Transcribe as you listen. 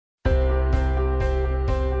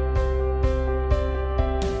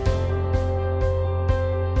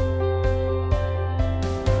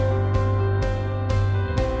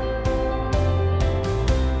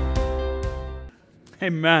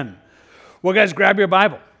Amen. Well, guys, grab your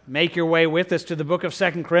Bible. Make your way with us to the book of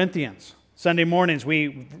 2 Corinthians. Sunday mornings,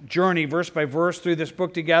 we journey verse by verse through this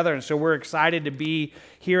book together, and so we're excited to be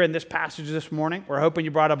here in this passage this morning. We're hoping you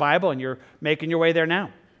brought a Bible and you're making your way there now.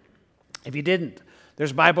 If you didn't,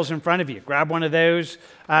 there's Bibles in front of you. Grab one of those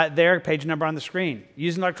there, page number on the screen.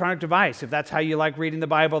 Use an electronic device if that's how you like reading the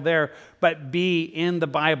Bible there, but be in the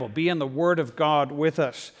Bible. Be in the Word of God with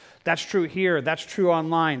us. That's true here. That's true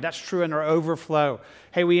online. That's true in our overflow.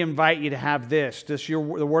 Hey, we invite you to have the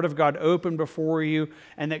Word of God open before you,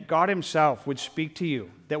 and that God Himself would speak to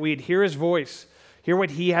you, that we'd hear His voice, hear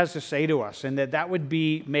what He has to say to us, and that would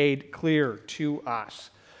be made clear to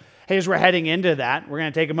us. Hey, as we're heading into that, we're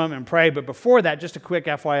going to take a moment and pray, but before that, just a quick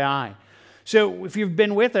FYI. So if you've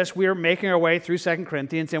been with us, we are making our way through 2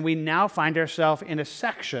 Corinthians, and we now find ourselves in a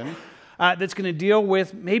section that's going to deal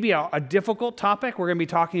with maybe a difficult topic. We're going to be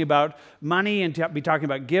talking about money and be talking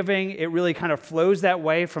about giving. It really kind of flows that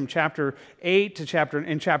way from chapter 8 to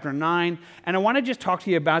chapter 9. And I want to just talk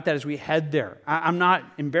to you about that as we head there. I'm not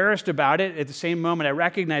embarrassed about it. At the same moment, I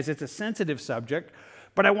recognize it's a sensitive subject,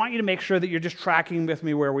 but I want you to make sure that you're just tracking with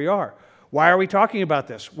me where we are. Why are we talking about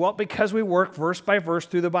this? Well, because we work verse by verse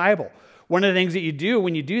through the Bible. One of the things that you do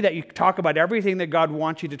when you do that, you talk about everything that God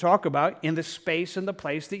wants you to talk about in the space and the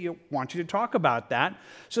place that you want you to talk about that.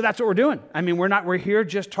 So that's what we're doing. I mean, we're here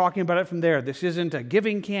just talking about it from there. This isn't a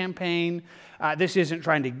giving campaign. This isn't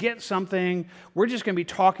trying to get something. We're just going to be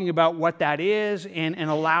talking about what that is and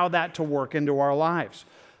allow that to work into our lives.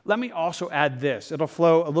 Let me also add this. It'll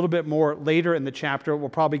flow a little bit more later in the chapter. We'll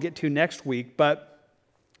probably get to next week. But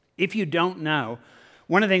if you don't know,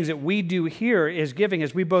 one of the things that we do here is giving,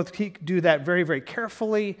 is we both do that very, very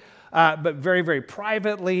carefully, but very, very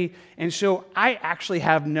privately. And so I actually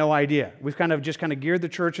have no idea. We've kind of geared the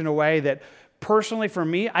church in a way that personally for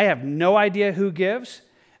me, I have no idea who gives.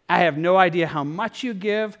 I have no idea how much you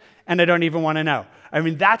give, and I don't even want to know. I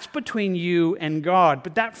mean, that's between you and God,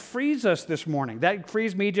 but that frees us this morning. That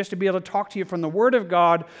frees me just to be able to talk to you from the Word of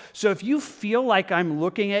God. So if you feel like I'm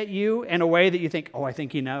looking at you in a way that you think, oh, I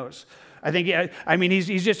think he knows.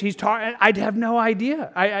 He's talking. I'd have no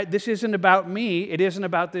idea. This isn't about me. It isn't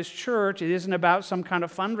about this church. It isn't about some kind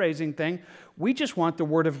of fundraising thing. We just want the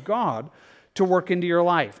Word of God to work into your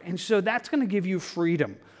life. And so that's going to give you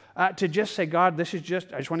freedom to just say, God, I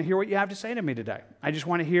just want to hear what you have to say to me today. I just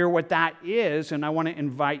want to hear what that is, and I want to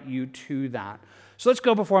invite you to that. So let's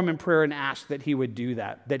go before Him in prayer and ask that He would do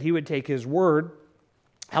that He would take His Word,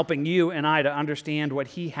 helping you and I to understand what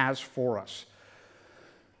He has for us.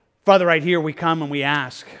 Father, right here we come and we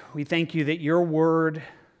ask. We thank you that your word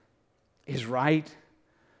is right.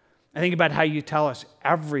 I think about how you tell us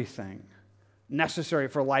everything necessary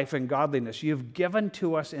for life and godliness. You've given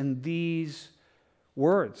to us in these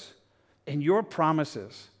words, in your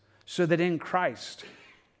promises, so that in Christ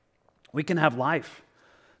we can have life,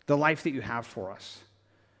 the life that you have for us.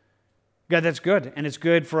 God, that's good. And it's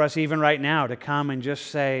good for us even right now to come and just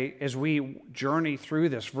say, as we journey through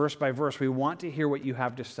this verse by verse, we want to hear what you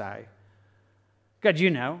have to say. God, you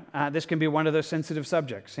know, this can be one of those sensitive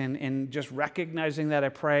subjects. And just recognizing that, I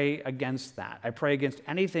pray against that. I pray against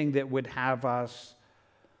anything that would have us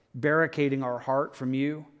barricading our heart from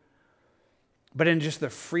you. But in just the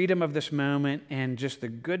freedom of this moment and just the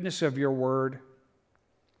goodness of your word,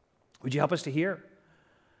 would you help us to hear?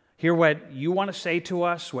 Hear what you want to say to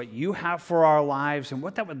us, what you have for our lives, and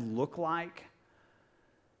what that would look like.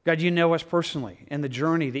 God, you know us personally, and the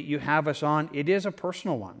journey that you have us on, it is a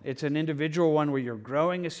personal one. It's an individual one where you're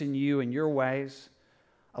growing us in you and your ways.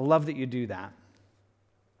 I love that you do that.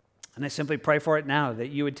 And I simply pray for it now, that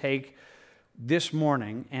you would take this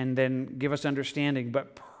morning and then give us understanding,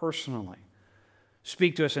 but personally,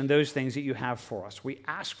 speak to us in those things that you have for us. We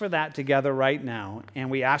ask for that together right now,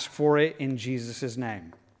 and we ask for it in Jesus'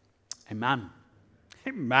 name. Amen.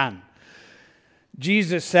 Amen.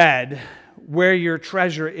 Jesus said, where your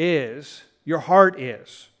treasure is, your heart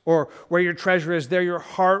is. Or where your treasure is, there your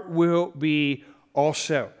heart will be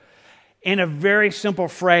also. In a very simple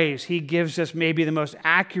phrase, he gives us maybe the most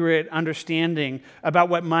accurate understanding about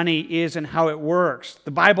what money is and how it works.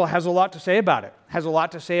 The Bible has a lot to say about it, has a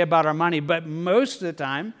lot to say about our money, but most of the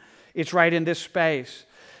time, it's right in this space.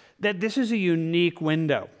 That this is a unique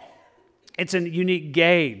window. It's a unique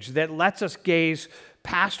gauge that lets us gaze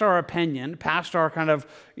past our opinion, past our kind of,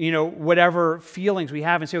 whatever feelings we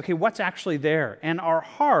have and say, okay, what's actually there? And our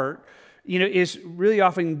heart, is really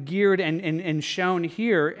often geared and shown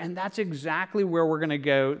here, and that's exactly where we're going to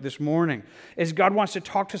go this morning, is God wants to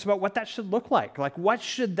talk to us about what that should look like. Like, what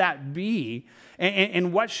should that be,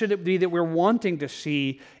 and what should it be that we're wanting to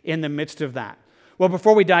see in the midst of that? Well,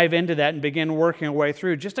 before we dive into that and begin working our way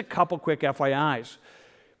through, just a couple quick FYIs.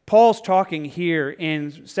 Paul's talking here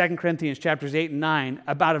in 2 Corinthians chapters 8 and 9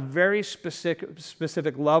 about a very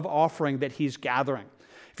specific love offering that he's gathering.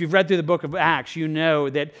 If you've read through the book of Acts, you know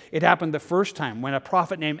that it happened the first time when a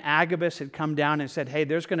prophet named Agabus had come down and said, hey,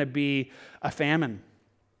 there's going to be a famine.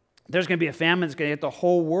 There's going to be a famine that's going to hit the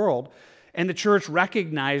whole world. And the church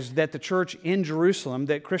recognized that the church in Jerusalem,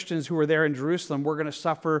 that Christians who were there in Jerusalem were going to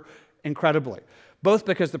suffer incredibly. Both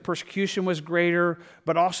because the persecution was greater,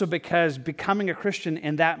 but also because becoming a Christian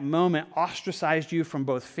in that moment ostracized you from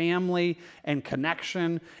both family and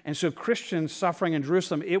connection. And so Christians suffering in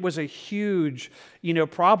Jerusalem, it was a huge,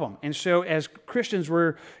 problem. And so as Christians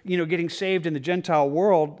were, getting saved in the Gentile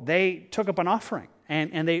world, they took up an offering.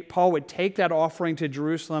 And Paul would take that offering to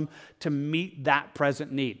Jerusalem to meet that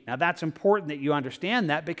present need. Now, that's important that you understand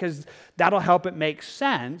that because that'll help it make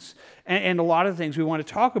sense. And a lot of things we want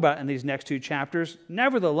to talk about in these next two chapters.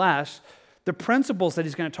 Nevertheless, the principles that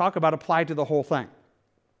he's going to talk about apply to the whole thing.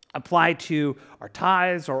 Apply to our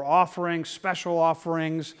tithes, our offerings, special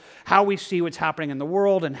offerings, how we see what's happening in the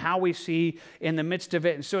world and how we see in the midst of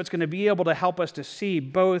it. And so it's going to be able to help us to see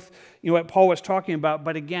both what Paul was talking about,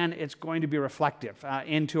 but again, it's going to be reflective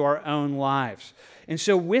into our own lives. And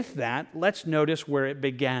so with that, let's notice where it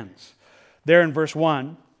begins. There in verse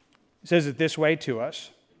 1, it says it this way to us.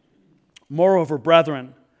 Moreover,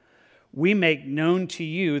 brethren, we make known to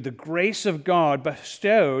you the grace of God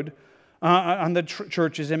bestowed on the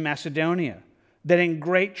churches in Macedonia, that in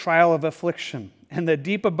great trial of affliction and the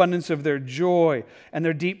deep abundance of their joy and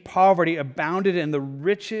their deep poverty abounded in the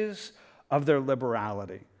riches of their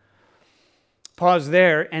liberality. Pause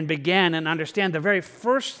there and begin and understand the very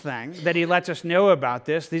first thing that he lets us know about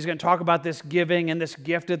this. He's going to talk about this giving and this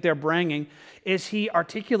gift that they're bringing, is he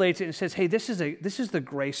articulates it and says, hey, this is the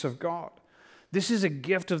grace of God. This is a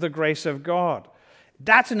gift of the grace of God.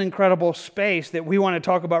 That's an incredible space that we want to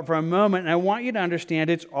talk about for a moment, and I want you to understand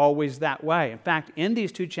it's always that way. In fact, in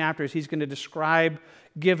these two chapters, he's going to describe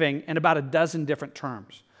giving in about a dozen different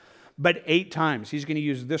terms. But 8 times, he's going to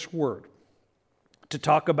use this word to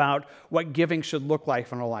talk about what giving should look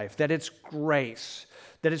like in our life, that it's grace,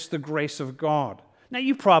 that it's the grace of God. Now,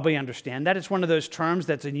 you probably understand that. It's one of those terms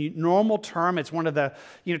that's a normal term. It's one of the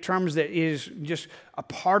terms that is just a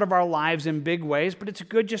part of our lives in big ways, but it's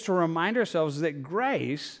good just to remind ourselves that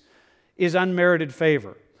grace is unmerited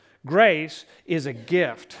favor. Grace is a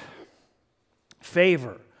gift,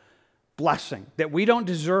 favor, blessing that we don't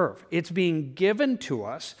deserve. It's being given to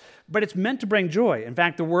us, but it's meant to bring joy. In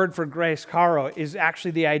fact, the word for grace, karo, is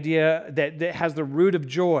actually the idea that has the root of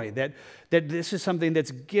joy, that this is something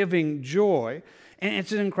that's giving joy. And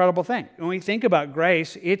it's an incredible thing. When we think about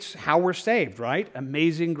grace, it's how we're saved, right?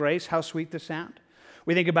 Amazing grace, how sweet the sound.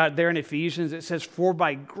 We think about there in Ephesians, it says, for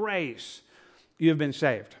by grace you have been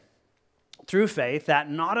saved. Through faith,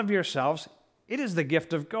 that not of yourselves, it is the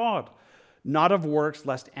gift of God, not of works,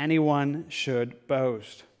 lest anyone should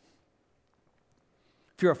boast.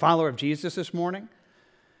 If you're a follower of Jesus this morning,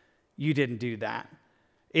 you didn't do that.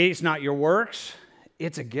 It's not your works,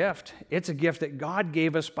 it's a gift. It's a gift that God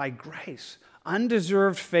gave us by grace.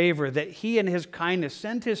 Undeserved favor that he in his kindness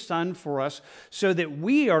sent his son for us so that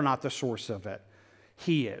we are not the source of it.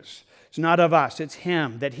 He is. It's not of us. It's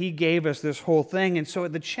him that he gave us this whole thing. And so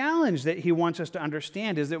the challenge that he wants us to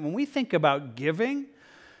understand is that when we think about giving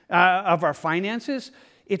of our finances,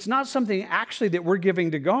 it's not something actually that we're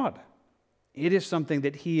giving to God. It is something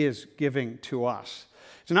that he is giving to us.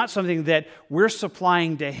 It's not something that we're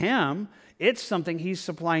supplying to him. It's something he's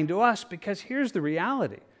supplying to us because here's the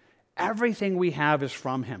reality. Everything we have is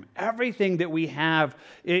from him. Everything that we have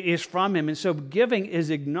is from him. And so giving is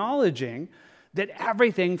acknowledging that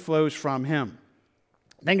everything flows from him.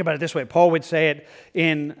 Think about it this way. Paul would say it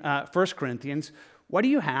in 1 Corinthians. What do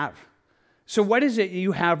you have? So what is it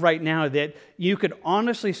you have right now that you could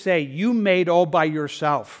honestly say you made all by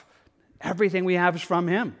yourself? Everything we have is from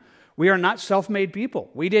him. We are not self-made people.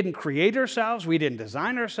 We didn't create ourselves. We didn't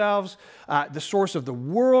design ourselves. The source of the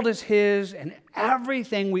world is his, and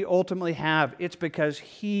everything we ultimately have, it's because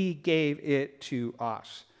he gave it to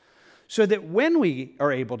us. So that when we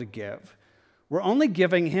are able to give, we're only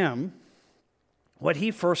giving him what he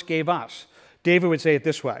first gave us. David would say it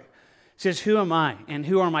this way. He says, who am I and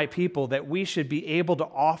who are my people that we should be able to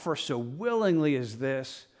offer so willingly as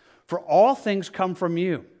this? For all things come from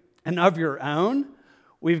you, and of your own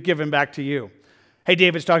we've given back to you. Hey,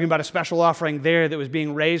 David's talking about a special offering there that was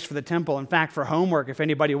being raised for the temple. In fact, for homework, if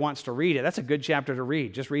anybody wants to read it, that's a good chapter to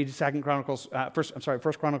read. Just read 1 Chronicles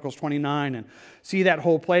 29 and see that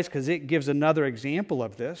whole place because it gives another example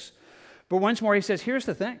of this. But once more, he says, here's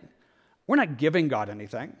the thing. We're not giving God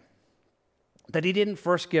anything. that he didn't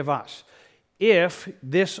first give us. If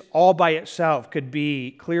this all by itself could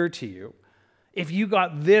be clear to you, if you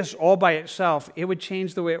got this all by itself, it would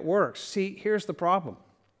change the way it works. See, here's the problem.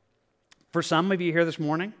 For some of you here this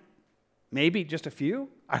morning, maybe just a few,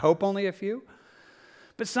 I hope only a few,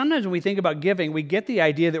 but sometimes when we think about giving, we get the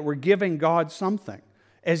idea that we're giving God something,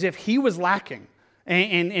 as if he was lacking.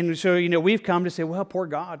 And so, we've come to say, well, poor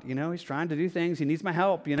God, he's trying to do things. He needs my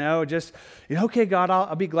help, okay, God,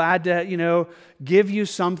 I'll be glad to, give you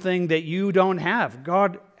something that you don't have.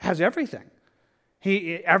 God has everything.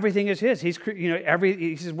 Everything is his. He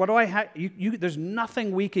says, what do I have? There's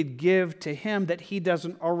nothing we could give to him that he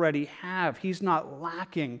doesn't already have. He's not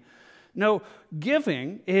lacking. No,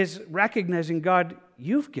 giving is recognizing, God,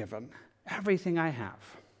 you've given everything I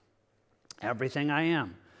have, everything I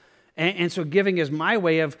am. And so giving is my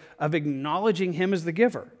way of acknowledging him as the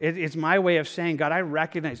giver. It's my way of saying, God, I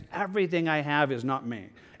recognize everything I have is not me.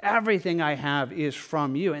 Everything I have is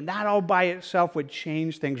from you. And that all by itself would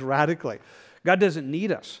change things radically. God doesn't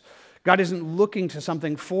need us. God isn't looking to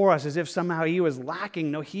something for us as if somehow he was lacking.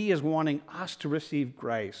 No, he is wanting us to receive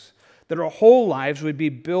grace, that our whole lives would be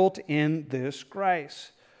built in this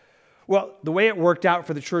grace. Well, the way it worked out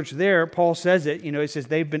for the church there, Paul says it, he says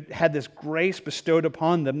they've had this grace bestowed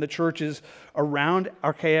upon them. The churches around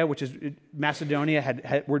Achaia, which is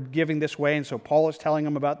Macedonia, were giving this way, and so Paul is telling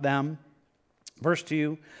them about them. Verse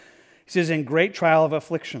 2, he says, in great trial of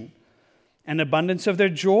affliction and abundance of their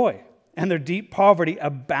joy and their deep poverty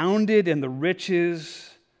abounded in the riches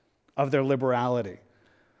of their liberality.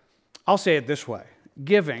 I'll say it this way.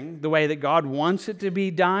 Giving, the way that God wants it to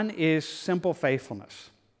be done, is simple faithfulness.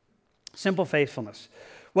 Simple faithfulness.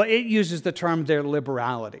 Well, it uses the term their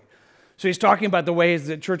liberality. So he's talking about the ways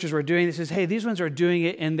that churches were doing this. He says, hey, these ones are doing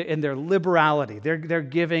it in their liberality. They're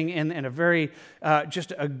giving in a very,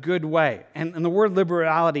 just a good way. And the word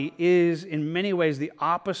liberality is in many ways the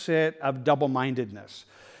opposite of double-mindedness.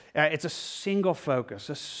 It's a single focus,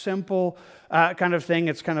 a simple kind of thing.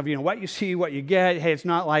 It's kind of, what you see, what you get. Hey, it's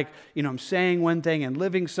not like, I'm saying one thing and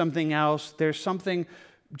living something else. There's something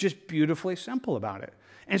just beautifully simple about it.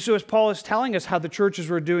 And so as Paul is telling us how the churches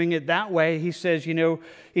were doing it that way, he says,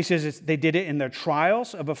 they did it in their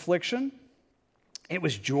trials of affliction. It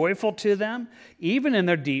was joyful to them, even in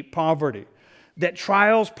their deep poverty. That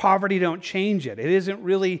trials, poverty don't change it. It isn't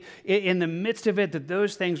really in the midst of it that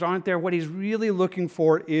those things aren't there. What he's really looking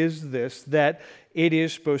for is this, that it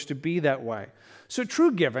is supposed to be that way. So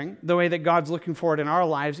true giving, the way that God's looking for it in our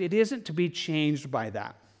lives, it isn't to be changed by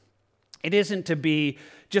that. It isn't to be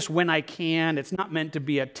just when I can. It's not meant to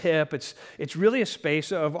be a tip. It's really a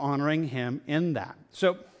space of honoring him in that.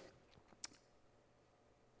 So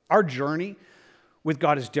our journey with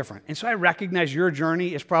God is different. And so I recognize your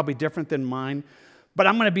journey is probably different than mine, but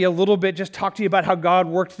I'm going to be a little bit, just talk to you about how God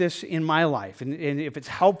worked this in my life. And if it's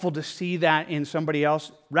helpful to see that in somebody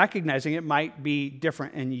else, recognizing it might be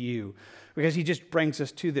different in you, because he just brings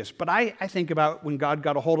us to this. But I think about when God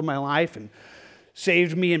got a hold of my life and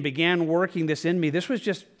saved me and began working this in me, this was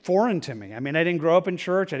just foreign to me. I mean, I didn't grow up in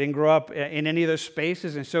church. I didn't grow up in any of those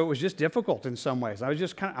spaces. And so it was just difficult in some ways. I was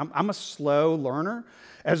just I'm a slow learner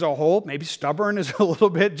as a whole, maybe stubborn is a little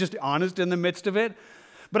bit, just honest in the midst of it.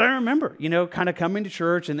 But I remember, kind of coming to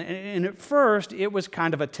church, and at first, it was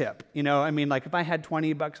kind of a tip. I mean, like if I had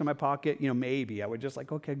 $20 in my pocket, maybe I would just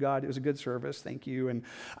like, okay, God, it was a good service, thank you. And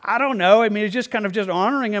I don't know, I mean, it's just kind of just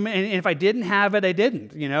honoring him, and if I didn't have it, I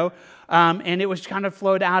didn't, and it was kind of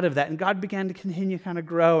flowed out of that, and God began to continue kind of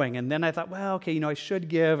growing, and then I thought, well, okay, I should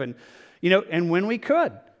give, and, and when we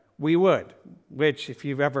could, we would, which if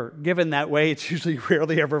you've ever given that way, it's usually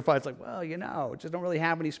rarely ever fun. It's like, well, just don't really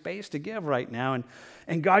have any space to give right now.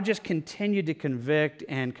 And God just continued to convict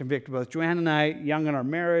both Joanne and I, young in our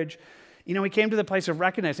marriage. We came to the place of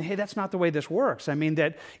recognizing, hey, that's not the way this works. I mean,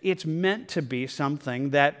 that it's meant to be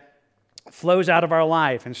something that flows out of our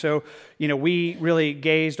life. And so, we really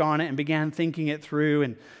gazed on it and began thinking it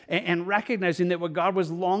through and recognizing that what God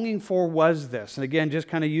was longing for was this. And again, just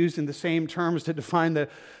kind of used in the same terms to define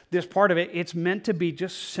this part of it, it's meant to be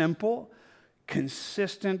just simple,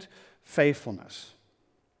 consistent faithfulness.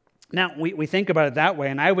 Now, we think about it that way,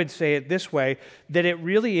 and I would say it this way, that it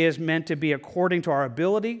really is meant to be according to our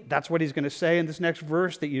ability. That's what he's going to say in this next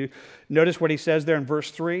verse, that you notice what he says there in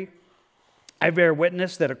verse 3. I bear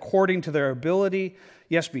witness that according to their ability,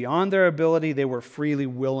 yes, beyond their ability, they were freely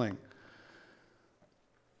willing.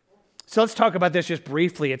 So let's talk about this just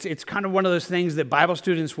briefly. It's kind of one of those things that Bible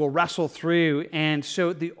students will wrestle through. And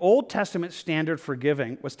so the Old Testament standard for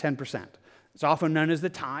giving was 10%. It's often known as the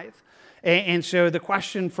tithe. And so the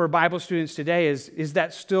question for Bible students today is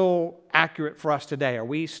that still accurate for us today? Are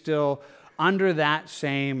we still under that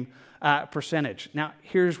same percentage. Now,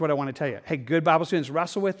 here's what I want to tell you. Hey, good Bible students,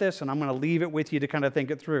 wrestle with this, and I'm going to leave it with you to kind of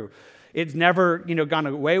think it through. It's never, gone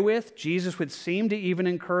away with. Jesus would seem to even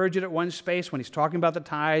encourage it at one space when he's talking about the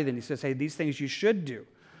tithe, and he says, hey, these things you should do,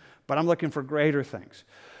 but I'm looking for greater things.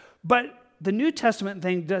 But the New Testament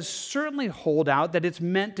thing does certainly hold out that it's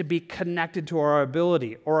meant to be connected to our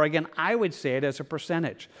ability, or again, I would say it as a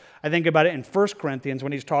percentage. I think about it in 1 Corinthians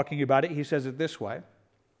when he's talking about it. He says it this way: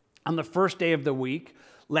 on the first day of the week,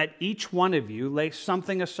 let each one of you lay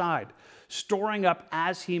something aside, storing up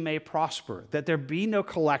as he may prosper, that there be no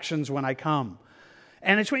collections when I come.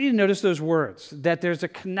 And I just want you to notice those words, that there's a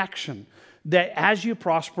connection, that as you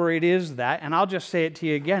prosper, it is that. And I'll just say it to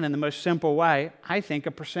you again in the most simple way. I think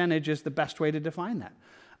a percentage is the best way to define that.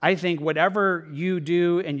 I think whatever you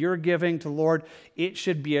do and you're giving to the Lord, it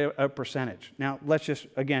should be a percentage. Now, let's just,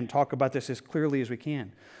 again, talk about this as clearly as we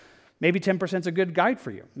can. Maybe 10% is a good guide for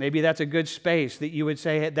you. Maybe that's a good space that you would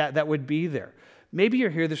say that would be there. Maybe you're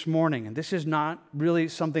here this morning and this is not really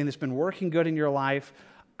something that's been working good in your life,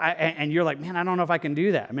 and you're like, man, I don't know if I can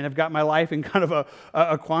do that. I mean, I've got my life in kind of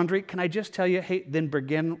a quandary. Can I just tell you, hey, then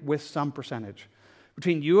begin with some percentage.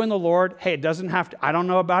 Between you and the Lord, hey, it doesn't have to, I don't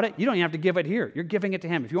know about it. You don't even have to give it here. You're giving it to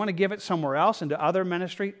Him. If you want to give it somewhere else into other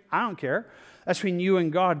ministry, I don't care. That's between you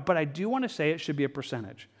and God. But I do want to say it should be a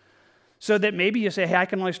percentage. So that maybe you say, hey, I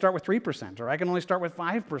can only start with 3%, or I can only start with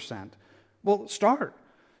 5%. Well, start.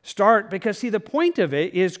 Start, because see, the point of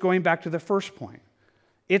it is going back to the first point.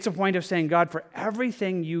 It's a point of saying, God, for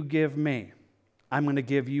everything you give me, I'm going to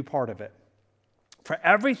give you part of it. For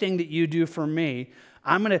everything that you do for me,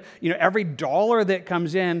 I'm going to, every dollar that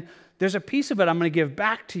comes in, there's a piece of it I'm going to give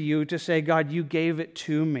back to you to say, God, you gave it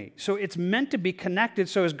to me. So it's meant to be connected,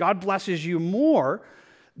 so as God blesses you more,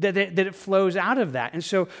 that it flows out of that. And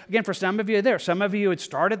so, again, for some of you there, some of you had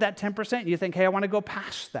started that 10%, and you think, hey, I want to go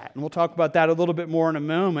past that. And we'll talk about that a little bit more in a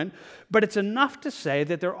moment. But it's enough to say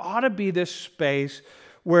that there ought to be this space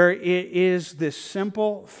where it is this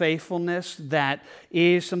simple faithfulness that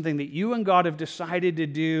is something that you and God have decided to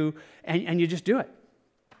do, and you just do it.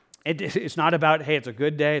 It's not about, hey, it's a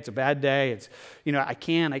good day, it's a bad day, it's, I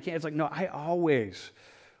can't. It's like, no, I always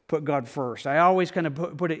put God first. I always kind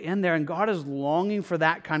of put it in there, and God is longing for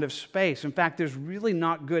that kind of space. In fact, there's really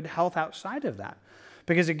not good health outside of that.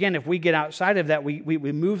 Because again, if we get outside of that, we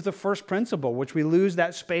move the first principle, which we lose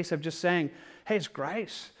that space of just saying, hey, it's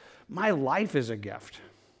grace. My life is a gift.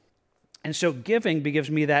 And so giving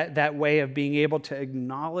gives me that way of being able to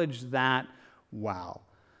acknowledge that, wow.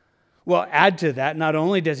 Well, add to that, not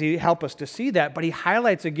only does he help us to see that, but he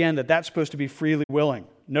highlights again that that's supposed to be freely willing.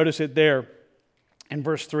 Notice it there in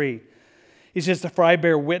verse 3. He says, for I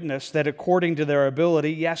bear witness that according to their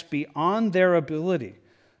ability, yes, beyond their ability,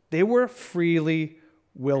 they were freely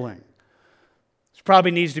willing. This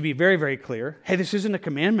probably needs to be very, very clear. Hey, this isn't a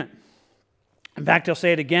commandment. In fact, he'll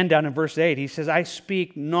say it again down in verse 8. He says, I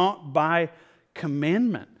speak not by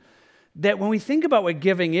commandment. That when we think about what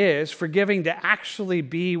giving is, for giving to actually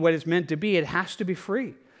be what it's meant to be, it has to be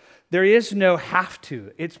free. There is no have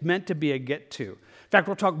to. It's meant to be a get to. In fact,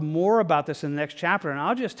 we'll talk more about this in the next chapter, and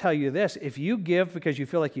I'll just tell you this. If you give because you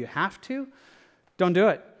feel like you have to, don't do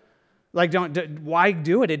it. Why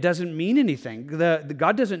do it? It doesn't mean anything.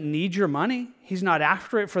 God doesn't need your money. He's not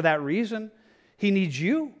after it for that reason. He needs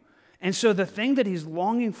you. And so the thing that he's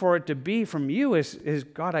longing for it to be from you is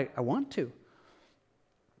God, I want to.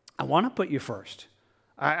 I want to put you first.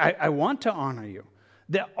 I want to honor you.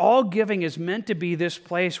 That all giving is meant to be this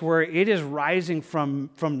place where it is rising from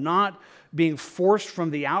not being forced from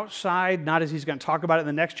the outside, not as he's going to talk about it in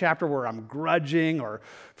the next chapter where I'm grudging or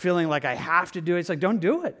feeling like I have to do it. It's like, don't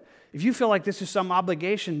do it. If you feel like this is some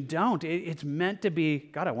obligation, don't. It's meant to be,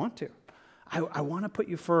 God, I want to. I want to put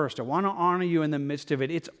you first. I want to honor you in the midst of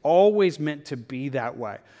it. It's always meant to be that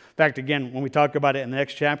way. In fact, again, when we talk about it in the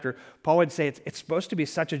next chapter, Paul would say it's supposed to be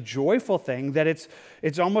such a joyful thing that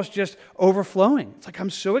it's almost just overflowing. It's like, I'm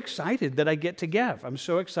so excited that I get to give. I'm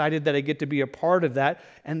so excited that I get to be a part of that,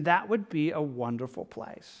 and that would be a wonderful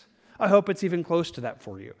place. I hope it's even close to that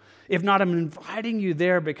for you. If not, I'm inviting you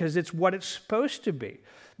there because it's what it's supposed to be.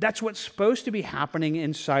 That's what's supposed to be happening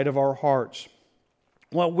inside of our hearts.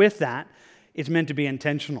 Well, with that, it's meant to be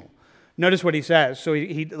intentional. Notice what he says. So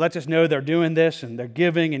he lets us know they're doing this and they're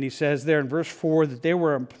giving, and he says there in verse 4 that they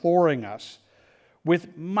were imploring us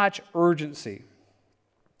with much urgency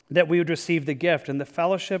that we would receive the gift and the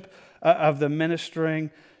fellowship of the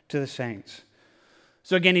ministering to the saints.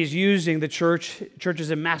 So again, he's using the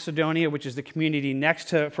churches in Macedonia, which is the community next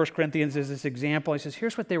to 1 Corinthians, as this example. He says,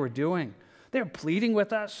 here's what they were doing. They were pleading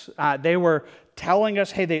with us. They were telling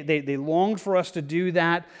us, hey, they longed for us to do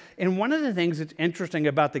that. And one of the things that's interesting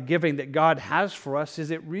about the giving that God has for us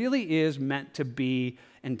is it really is meant to be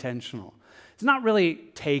intentional. It's not really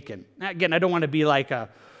taken. Again, I don't want to be like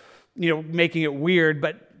making it weird,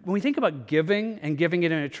 but when we think about giving and giving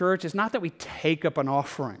it in a church, it's not that we take up an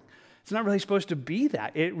offering. It's not really supposed to be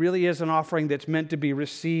that. It really is an offering that's meant to be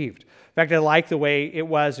received. In fact, I like the way it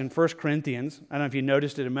was in 1 Corinthians. I don't know if you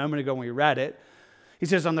noticed it a moment ago when we read it. He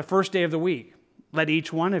says, on the first day of the week, let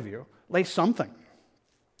each one of you lay something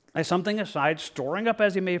aside, storing up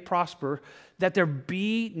as he may prosper, that there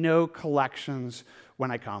be no collections when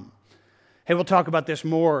I come. Hey, we'll talk about this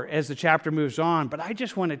more as the chapter moves on, but I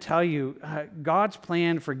just want to tell you, God's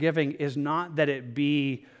plan for giving is not that it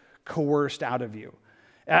be coerced out of you.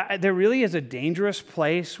 There really is a dangerous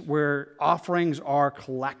place where offerings are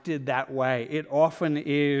collected that way. It often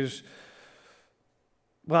is,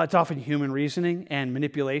 it's often human reasoning and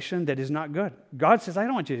manipulation that is not good. God says, I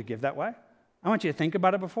don't want you to give that way. I want you to think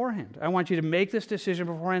about it beforehand. I want you to make this decision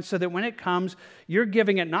beforehand so that when it comes, you're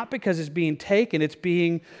giving it not because it's being taken, it's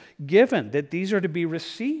being given, that these are to be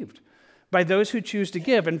received by those who choose to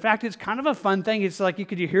give. In fact, it's kind of a fun thing. It's like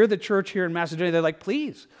you hear the church here in Macedonia, they're like,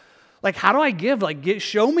 please, how do I give?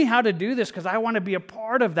 Show me how to do this because I want to be a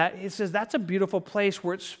part of that. It says that's a beautiful place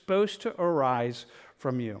where it's supposed to arise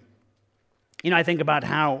from you. I think about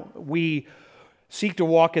how we seek to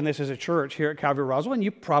walk in this as a church here at Calvary Roswell, and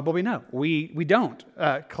you probably know, we don't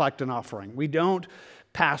collect an offering. We don't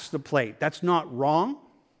pass the plate. That's not wrong.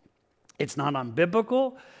 It's not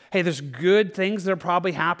unbiblical. Hey, there's good things that are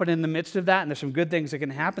probably happening in the midst of that, and there's some good things that can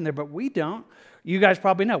happen there, but we don't. You guys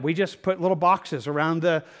probably know. We just put little boxes around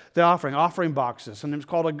the offering boxes. Sometimes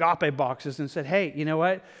called agape boxes, and said, hey, you know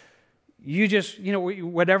what? You just,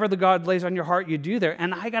 whatever the God lays on your heart, you do there.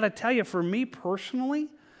 And I got to tell you, for me personally,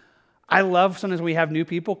 I love sometimes we have new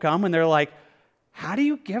people come and they're like, how do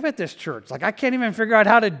you give at this church? I can't even figure out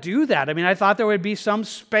how to do that. I mean, I thought there would be some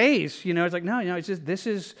space. It's like, no, it's just, this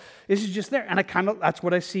is just there. And that's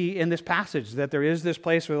what I see in this passage, that there is this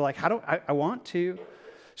place where like, I want to.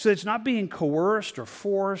 So it's not being coerced or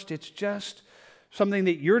forced. It's just something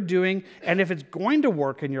that you're doing. And if it's going to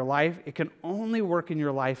work in your life, it can only work in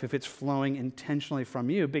your life if it's flowing intentionally from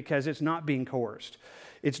you because it's not being coerced.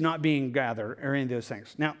 It's not being gathered or any of those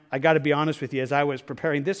things. Now, I got to be honest with you, as I was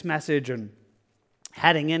preparing this message and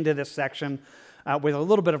heading into this section with a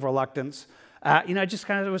little bit of reluctance, I just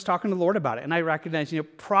kind of was talking to the Lord about it. And I recognize,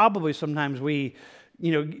 probably sometimes we,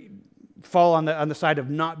 fall on the side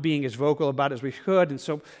of not being as vocal about it as we should. And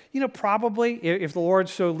so, probably if the Lord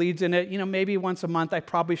so leads in it, maybe once a month I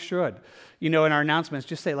probably should, in our announcements,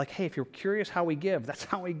 just say hey, if you're curious how we give, that's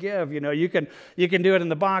how we give. You can do it in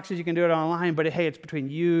the boxes, you can do it online, but hey, it's between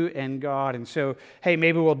you and God. And so, hey,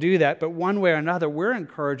 maybe we'll do that. But one way or another, we're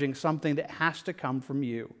encouraging something that has to come from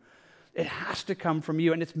you. It has to come from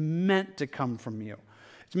you, and it's meant to come from you.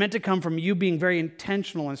 It's meant to come from you being very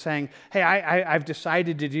intentional and saying, hey, I've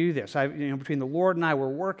decided to do this. Between the Lord and I, we're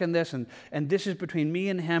working this, and this is between me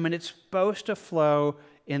and him, and it's supposed to flow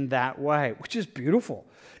in that way, which is beautiful.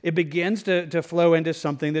 It begins to flow into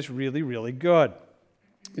something that's really, really good.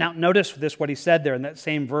 Now, notice what he said there in that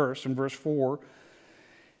same verse, in verse 4.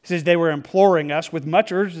 He says, they were imploring us with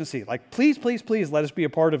much urgency, please, please, please, let us be a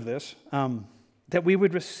part of this, that we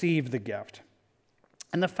would receive the gift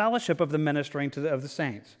and the fellowship of the ministering of the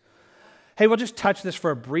saints. Hey, we'll just touch this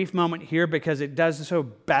for a brief moment here because it does so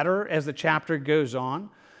better as the chapter goes on.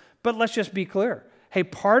 But let's just be clear. Hey,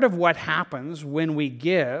 part of what happens when we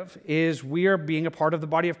give is we are being a part of the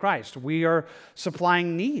body of Christ. We are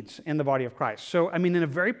supplying needs in the body of Christ. So, in a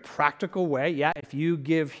very practical way, if you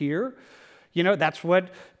give here, that's what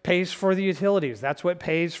pays for the utilities. That's what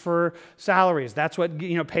pays for salaries. That's what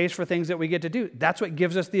pays for things that we get to do. That's what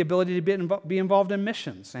gives us the ability to be involved in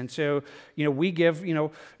missions. And so, we give,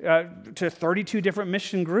 to 32 different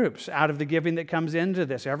mission groups out of the giving that comes into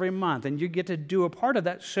this every month. And you get to do a part of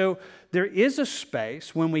that. So there is a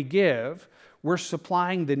space when we give, we're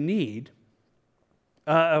supplying the need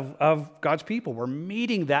of God's people. We're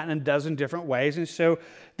meeting that in a dozen different ways. And so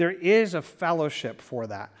there is a fellowship for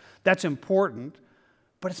that. That's important,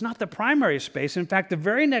 but it's not the primary space. In fact, the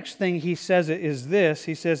very next thing he says is this.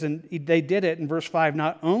 He says, and they did it in verse 5,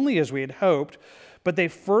 not only as we had hoped, but they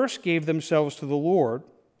first gave themselves to the Lord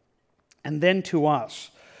and then to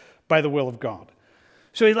us by the will of God.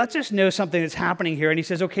 So he lets us know something that's happening here, and he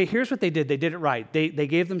says, okay, here's what they did. They did it right. They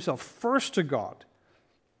gave themselves first to God,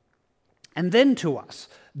 and then to us,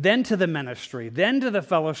 then to the ministry, then to the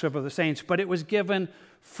fellowship of the saints, but it was given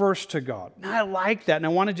first to God. Now, I like that, and I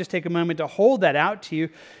want to just take a moment to hold that out to you,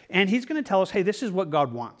 and he's going to tell us, hey, this is what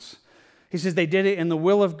God wants. He says they did it in the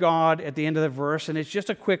will of God at the end of the verse, and it's just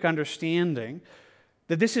a quick understanding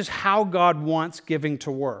that this is how God wants giving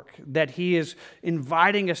to work, that he is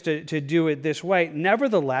inviting us to do it this way.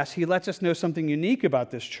 Nevertheless, he lets us know something unique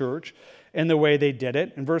about this church and the way they did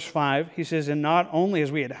it. In verse 5, he says, and not only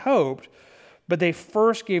as we had hoped, but they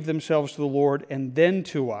first gave themselves to the Lord and then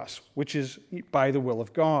to us, which is by the will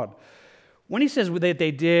of God. When he says that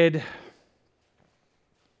they did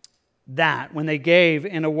that, when they gave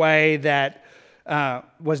in a way that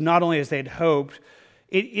was not only as they'd hoped,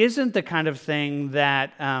 it isn't the kind of thing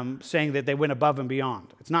that saying that they went above and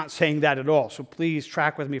beyond. It's not saying that at all. So please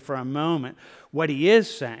track with me for a moment. What he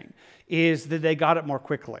is saying is that they got it more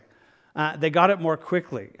quickly. They got it more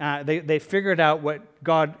quickly. They figured out what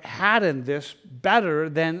God had in this better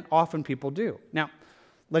than often people do. Now,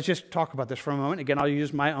 let's just talk about this for a moment. Again, I'll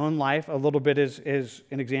use my own life a little bit as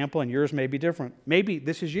an example, and yours may be different. Maybe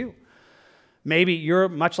this is you. Maybe you're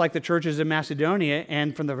much like the churches in Macedonia,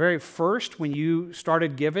 and from the very first, when you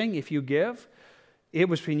started giving, if you give, it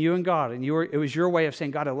was between you and God, and it was your way of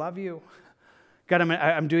saying, God, I love you. God,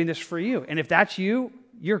 I'm doing this for you. And if that's you,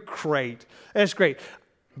 you're great. That's great.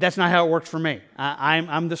 That's not how it worked for me.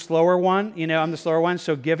 I'm the slower one, I'm the slower one.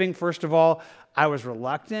 So giving, first of all, I was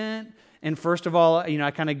reluctant. And first of all,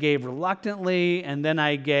 I kind of gave reluctantly, and then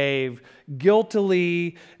I gave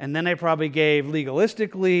guiltily, and then I probably gave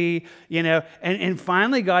legalistically, and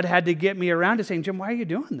finally God had to get me around to saying, Jim, why are you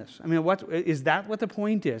doing this? I mean, is that what the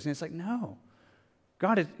point is? And it's like, no.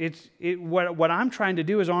 God, what I'm trying to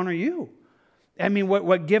do is honor you. I mean,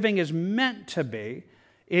 what giving is meant to be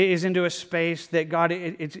is into a space that God,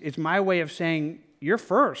 it's my way of saying, you're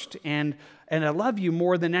first, and I love you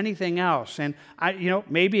more than anything else. And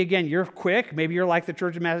maybe again, you're quick. Maybe you're like the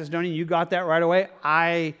Church of Macedonia. You got that right away.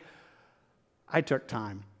 I took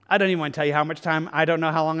time. I don't even want to tell you how much time. I don't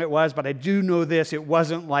know how long it was, but I do know this. It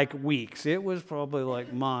wasn't like weeks. It was probably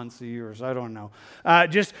like months, years. I don't know.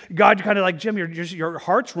 Just God kind of like, Jim, your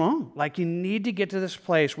heart's wrong. Like you need to get to this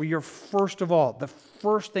place where you're first of all, the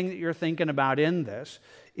first thing that you're thinking about in this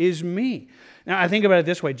is me. Now, I think about it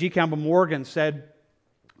this way. G. Campbell Morgan said,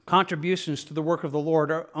 contributions to the work of the Lord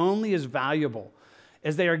are only as valuable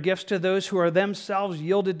as they are gifts to those who are themselves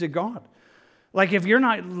yielded to God. Like if you're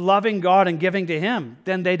not loving God and giving to Him,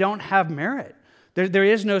 then they don't have merit. There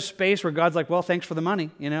is no space where God's like, well, thanks for the money,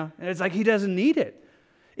 And it's like He doesn't need it.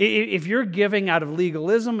 If you're giving out of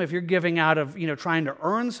legalism, if you're giving out of, trying to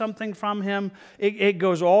earn something from Him, it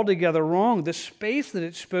goes altogether wrong. The space that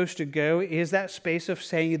it's supposed to go is that space of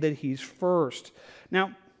saying that He's first.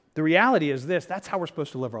 Now, the reality is this, that's how we're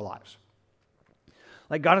supposed to live our lives.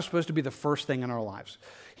 Like God is supposed to be the first thing in our lives.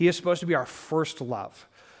 He is supposed to be our first love.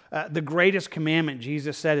 The greatest commandment,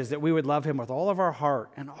 Jesus said, is that we would love Him with all of our heart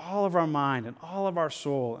and all of our mind and all of our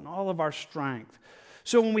soul and all of our strength.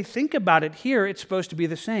 So when we think about it here, it's supposed to be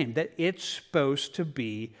the same, that it's supposed to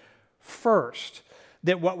be first,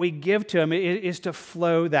 that what we give to Him is to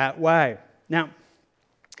flow that way. Now,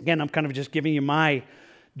 again, I'm kind of just giving you my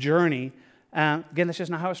journey. Again, that's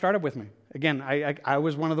just not how it started with me. Again, I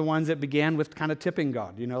was one of the ones that began with kind of tipping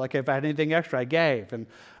God. Like if I had anything extra, I gave. And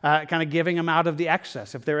kind of giving Him out of the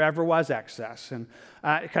excess, if there ever was excess. And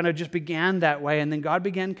it kind of just began that way. And then God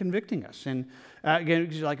began convicting us. And again,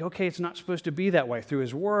 He's like, okay, it's not supposed to be that way through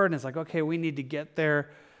His Word. And it's like, okay, we need to get there.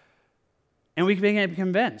 And we became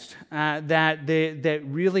convinced that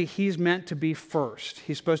really He's meant to be first.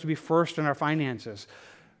 He's supposed to be first in our finances.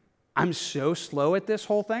 I'm so slow at this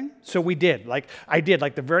whole thing. So we did.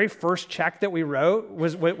 The very first check that we wrote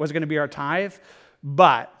was going to be our tithe.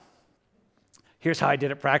 But here's how I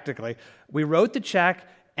did it practically. We wrote the check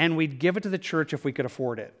and we'd give it to the church if we could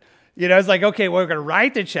afford it. It's like, okay, well, we're going to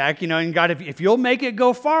write the check, and God, if you'll make it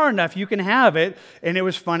go far enough, you can have it. And it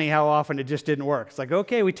was funny how often it just didn't work. It's like,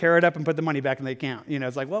 okay, we tear it up and put the money back in the account.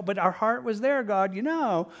 It's like, well, but our heart was there, God, You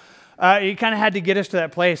kind of had to get us to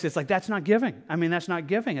that place. It's like, that's not giving. That's not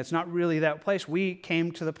giving. It's not really that place. We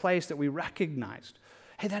came to the place that we recognized,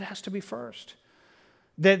 hey, that has to be first.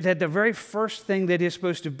 That the very first thing that is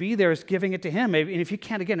supposed to be there is giving it to Him. And if you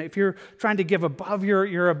can't, again, if you're trying to give above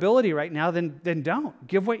your ability right now, then don't.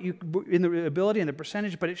 Give what you, in the ability and the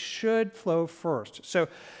percentage, but it should flow first. So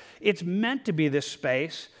it's meant to be this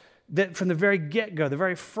space that from the very get-go, the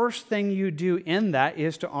very first thing you do in that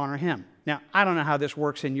is to honor Him. Now, I don't know how this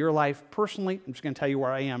works in your life personally. I'm just going to tell you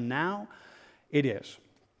where I am now. It is.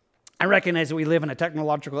 I recognize that we live in a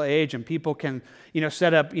technological age and people can,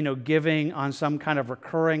 set up, giving on some kind of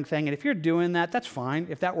recurring thing. And if you're doing that, that's fine.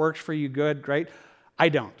 If that works for you, good, great. I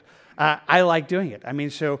don't. I like doing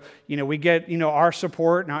it. So, we get, our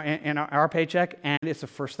support and our paycheck, and it's the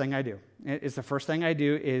first thing I do. It's the first thing I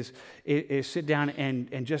do is sit down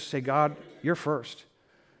and just say, God, you're first.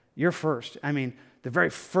 You're first. I mean, the very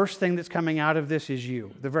first thing that's coming out of this is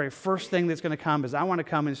you. The very first thing that's going to come is I want to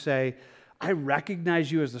come and say, I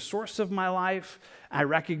recognize you as the source of my life. I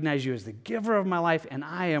recognize you as the giver of my life, and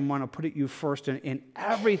I am going to put you first in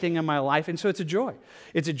everything in my life. And so it's a joy.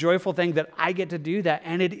 It's a joyful thing that I get to do that,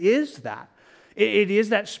 and it is that. It is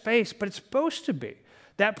that space, but it's supposed to be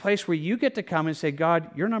that place where you get to come and say,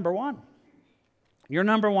 God, you're number one. You're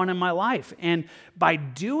number one in my life. And by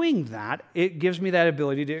doing that, it gives me that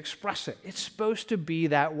ability to express it. It's supposed to be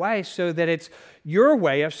that way so that it's your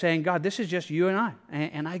way of saying, God, this is just you and I.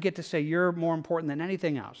 And I get to say you're more important than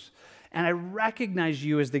anything else. And I recognize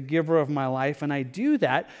you as the giver of my life. And I do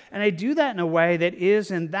that. And I do that in a way that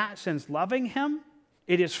is, in that sense, loving him.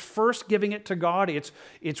 It is first giving it to God.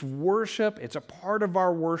 It's worship. It's a part of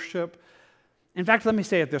our worship. In fact, let me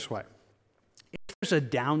say it this way. If there's a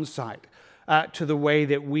downside to the way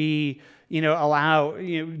that we,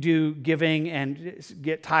 do giving and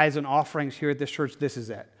get tithes and offerings here at this church, this is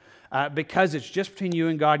it. Because it's just between you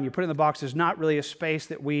and God and you put it in the box, there's not really a space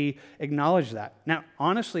that we acknowledge that. Now,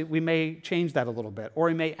 honestly, we may change that a little bit, or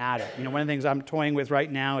we may add it. One of the things I'm toying with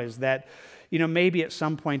right now is that, maybe at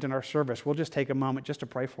some point in our service, we'll just take a moment just to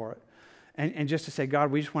pray for it. And just to say,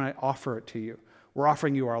 God, we just want to offer it to you. We're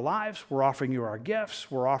offering you our lives. We're offering you our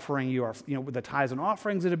gifts. We're offering you our, the tithes and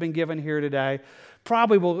offerings that have been given here today.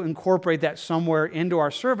 Probably we'll incorporate that somewhere into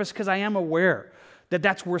our service because I am aware that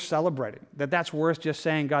that's worth celebrating, that's worth just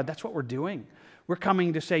saying, God, that's what we're doing. We're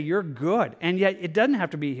coming to say you're good. And yet it doesn't have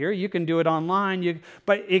to be here. You can do it online.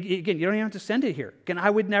 But again, you don't even have to send it here. Again, I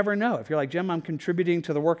would never know. If you're like, Jim, I'm contributing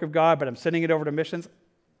to the work of God, but I'm sending it over to missions.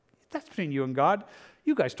 That's between you and God.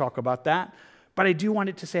 You guys talk about that. But I do want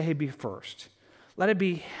it to say, hey, be first. Let it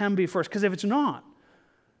be him be first. Because if it's not,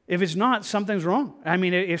 something's wrong. I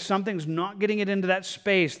mean, if something's not getting it into that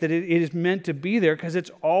space that it is meant to be there, because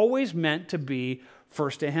it's always meant to be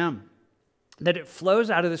first to him. That it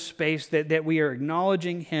flows out of the space that we are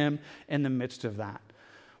acknowledging him in the midst of that.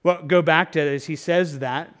 Well, go back to it as he says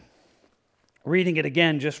that. Reading it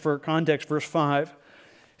again, just for context, verse 5. It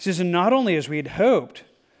says, and not only as we had hoped,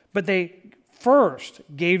 but they first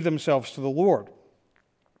gave themselves to the Lord,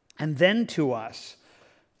 and then to us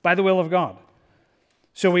by the will of God.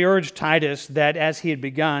 So we urge Titus that as he had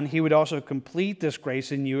begun, he would also complete this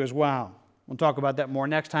grace in you as well. We'll talk about that more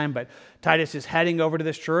next time, but Titus is heading over to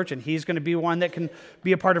this church, and he's going to be one that can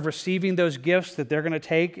be a part of receiving those gifts that they're going to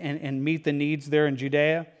take and meet the needs there in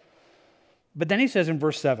Judea. But then he says in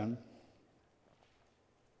verse 7,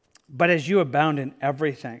 but as you abound in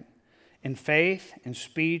everything, in faith, in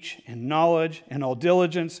speech, in knowledge, in all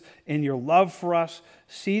diligence, in your love for us,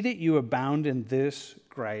 see that you abound in this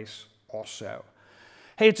grace also.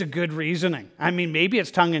 Hey, it's a good reasoning. I mean, maybe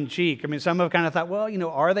it's tongue-in-cheek. I mean, some have kind of thought, well,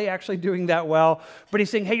 are they actually doing that well? But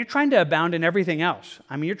he's saying, hey, you're trying to abound in everything else.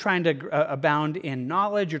 I mean, you're trying to abound in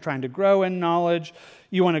knowledge. You're trying to grow in knowledge.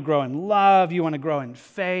 You want to grow in love. You want to grow in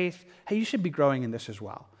faith. Hey, you should be growing in this as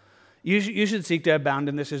well. You should seek to abound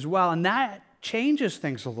in this as well. And that changes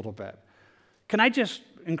things a little bit. Can I just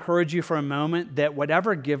encourage you for a moment that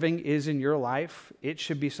whatever giving is in your life, it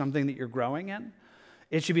should be something that you're growing in.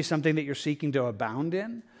 It should be something that you're seeking to abound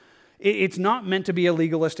in. It's not meant to be a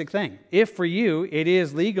legalistic thing. If for you, it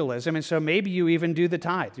is legalism, and so maybe you even do the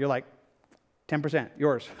tithe. You're like, 10%,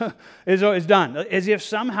 yours. It's done. As if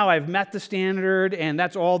somehow I've met the standard and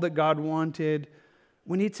that's all that God wanted.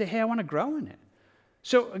 We need to say, hey, I want to grow in it.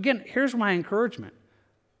 So again, here's my encouragement.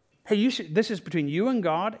 Hey, this is between you and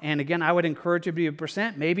God, and again, I would encourage you to be a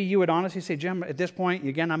percent. Maybe you would honestly say, Jim, at this point,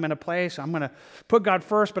 again, I'm in a place, I'm going to put God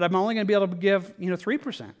first, but I'm only going to be able to give,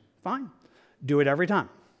 3%. Fine. Do it every time.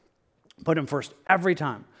 Put him first every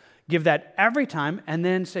time. Give that every time, and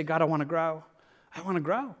then say, God, I want to grow. I want to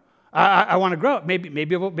grow. I want to grow. Maybe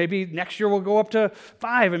next year we'll go up to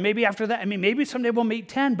 5, and maybe after that, maybe someday we'll meet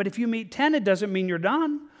 10, but if you meet 10, it doesn't mean you're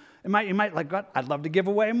done. You might like, God, I'd love to give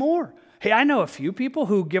away more. Hey, I know a few people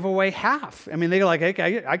who give away half. They're like,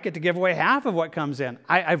 hey, I get to give away half of what comes in.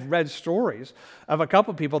 I've read stories of a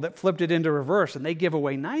couple people that flipped it into reverse, and they give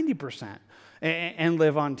away 90% and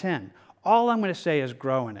live on 10. All I'm going to say is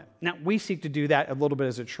grow in it. Now, we seek to do that a little bit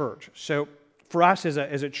as a church. So for us as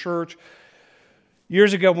a church,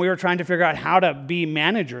 years ago, when we were trying to figure out how to be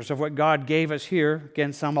managers of what God gave us here,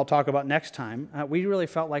 again, some I'll talk about next time, we really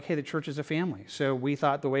felt like, hey, the church is a family. So we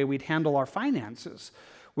thought the way we'd handle our finances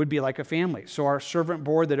would be like a family. So our servant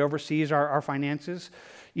board that oversees our finances,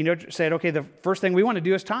 said, okay, the first thing we want to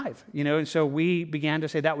do is tithe, and so we began to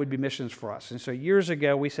say that would be missions for us. And so years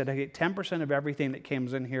ago, we said, okay, 10% of everything that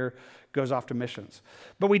comes in here goes off to missions.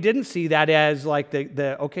 But we didn't see that as like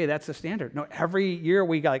okay, that's the standard. No, every year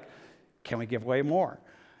we got like, can we give away more?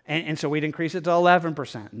 And so we'd increase it to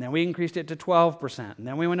 11%, and then we increased it to 12%, and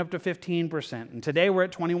then we went up to 15%, and today we're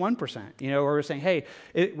at 21%, where we're saying, hey,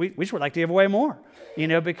 we just would like to give away more,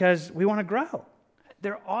 because we want to grow.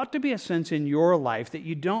 There ought to be a sense in your life that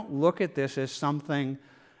you don't look at this as something,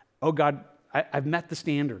 oh God, I've met the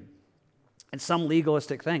standard. It's some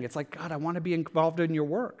legalistic thing. It's like, God, I want to be involved in your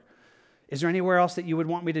work. Is there anywhere else that you would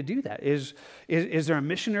want me to do that? Is there a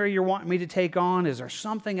missionary you want me to take on? Is there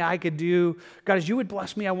something I could do? God, as you would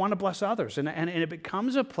bless me, I want to bless others. And it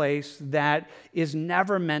becomes a place that is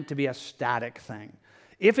never meant to be a static thing.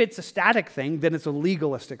 If it's a static thing, then it's a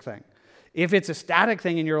legalistic thing. If it's a static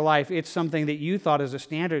thing in your life, it's something that you thought as a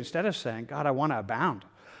standard instead of saying, God, I want to abound.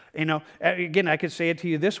 Again, I could say it to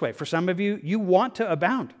you this way. For some of you, you want to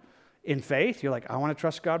abound in faith. You're like, I want to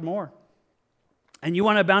trust God more. And you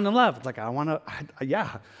want to abound in love. It's like,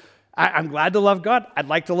 I'm glad to love God. I'd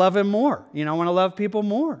like to love him more. I want to love people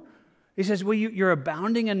more. He says, well, you're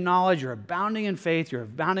abounding in knowledge, you're abounding in faith, you're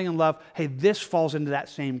abounding in love. Hey, this falls into that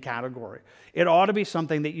same category. It ought to be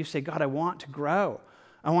something that you say, God, I want to grow.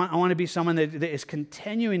 I want to be someone that is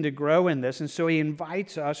continuing to grow in this. And so he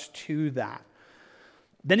invites us to that.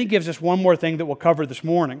 Then he gives us one more thing that we'll cover this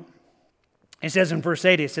morning. It says in verse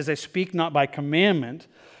 8, it says, I speak not by commandment,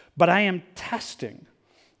 but I am testing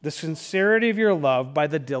the sincerity of your love by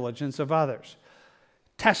the diligence of others.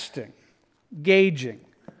 Testing, gauging,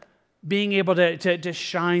 being able to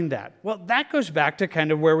shine that. Well, that goes back to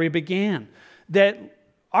kind of where we began, that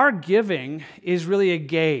our giving is really a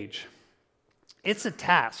gauge. It's a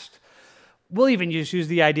test. We'll even just use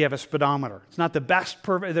the idea of a speedometer. It's not the best,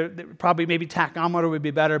 probably maybe tachometer would be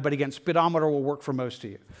better, but again, speedometer will work for most of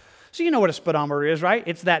you. So you know what a speedometer is, right?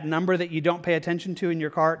 It's that number that you don't pay attention to in your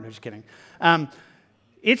car. No, just kidding.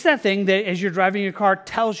 It's that thing that as you're driving your car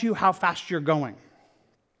tells you how fast you're going.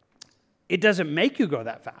 It doesn't make you go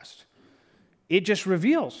that fast. It just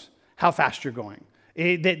reveals how fast you're going.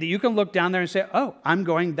 That you can look down there and say, oh, I'm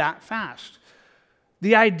going that fast.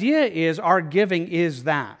 The idea is our giving is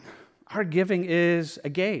that. Our giving is a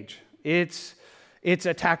gauge. It's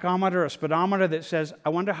a tachometer, a speedometer that says, I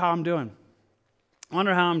wonder how I'm doing. I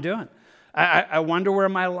wonder how I'm doing. I wonder where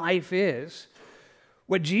my life is.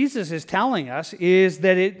 What Jesus is telling us is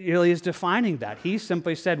that it really is defining that. He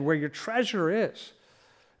simply said, where your treasure is,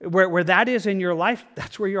 where that is in your life,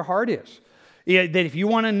 that's where your heart is. That if you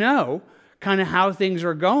want to know kind of how things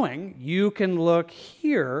are going, you can look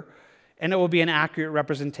here, and it will be an accurate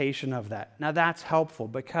representation of that. Now, that's helpful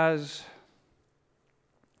because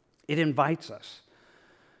it invites us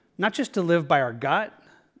not just to live by our gut,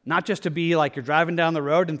 not just to be like you're driving down the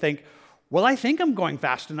road and think, well, I think I'm going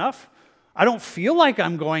fast enough. I don't feel like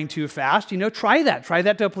I'm going too fast. Try that. Try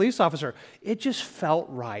that to a police officer. It just felt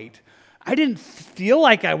right. I didn't feel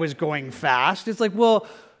like I was going fast. It's like, well,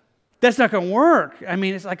 that's not going to work. I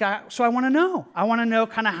mean, it's like, so I want to know. I want to know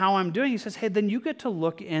kind of how I'm doing. He says, hey, then you get to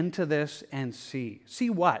look into this and see. See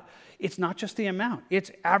what? It's not just the amount. It's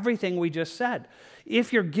everything we just said.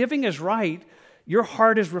 If your giving is right, your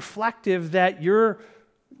heart is reflective that you're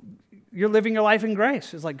living your life in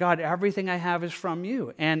grace. It's like, God, everything I have is from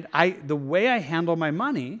you. And the way I handle my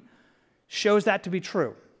money shows that to be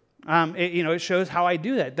true. It shows how I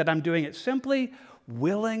do that I'm doing it simply,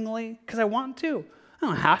 willingly, because I want to. I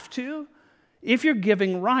don't have to. If you're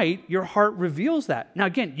giving right, your heart reveals that. Now,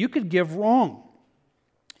 again, you could give wrong.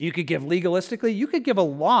 You could give legalistically. You could give a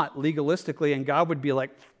lot legalistically, and God would be like,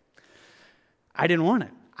 I didn't want it.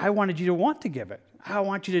 I wanted you to want to give it. I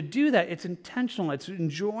want you to do that. It's intentional. It's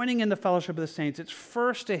joining in the fellowship of the saints. It's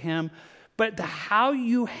first to him. But how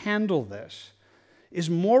you handle this is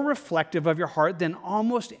more reflective of your heart than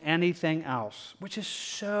almost anything else, which is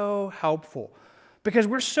so helpful because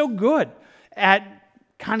we're so good at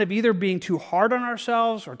kind of either being too hard on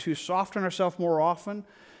ourselves or too soft on ourselves more often.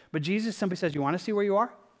 But Jesus simply says, you want to see where you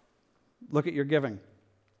are? Look at your giving.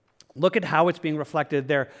 Look at how it's being reflected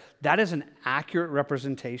there. That is an accurate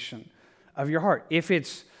representation of your heart. If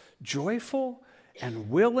it's joyful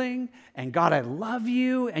and willing and God, I love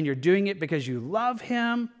you, and you're doing it because you love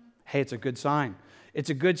him, hey, it's a good sign.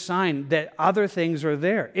 It's a good sign that other things are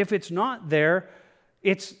there. If it's not there,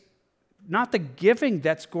 it's not the giving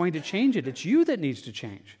that's going to change it. It's you that needs to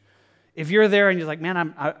change. If you're there and you're like,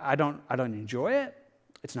 man, I don't enjoy it.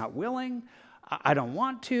 It's not willing. I don't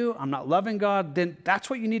want to, I'm not loving God, then that's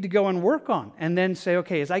what you need to go and work on. And then say,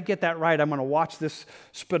 okay, as I get that right, I'm going to watch this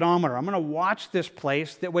speedometer. I'm going to watch this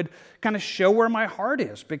place that would kind of show where my heart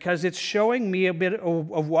is, because it's showing me a bit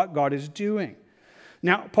of what God is doing.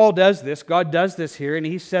 Now, Paul does this. God does this here, and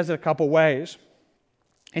he says it a couple ways.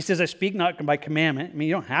 He says, I speak not by commandment. I mean,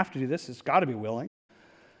 you don't have to do this. It's got to be willing.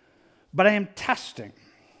 But I am testing,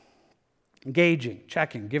 gauging,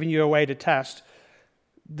 checking, giving you a way to test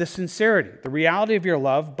the sincerity, the reality of your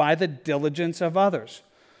love by the diligence of others.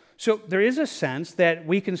 So there is a sense that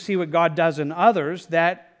we can see what God does in others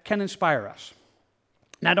that can inspire us.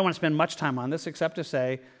 Now, I don't want to spend much time on this except to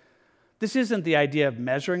say this isn't the idea of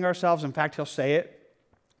measuring ourselves. In fact, he'll say it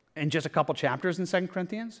in just a couple chapters in 2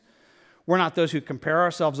 Corinthians. We're not those who compare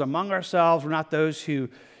ourselves among ourselves. We're not those who,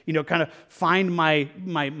 kind of find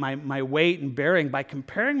my weight and bearing by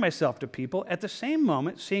comparing myself to people. At the same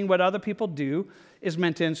moment, seeing what other people do is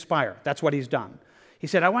meant to inspire. That's what he's done. He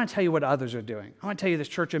said, I want to tell you what others are doing. I want to tell you this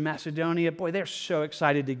church in Macedonia, boy, they're so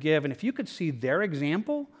excited to give. And if you could see their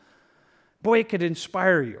example, boy, it could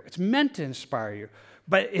inspire you. It's meant to inspire you.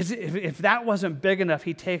 But if that wasn't big enough,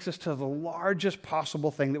 he takes us to the largest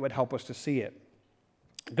possible thing that would help us to see it.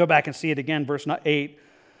 Go back and see it again, verse 8.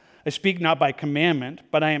 I speak not by commandment,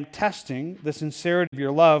 but I am testing the sincerity of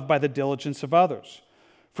your love by the diligence of others.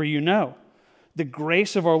 For you know the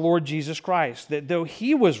grace of our Lord Jesus Christ, that though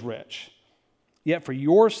he was rich, yet for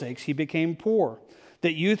your sakes he became poor,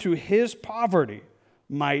 that you through his poverty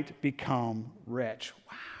might become rich.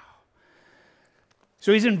 Wow.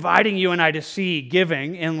 So he's inviting you and I to see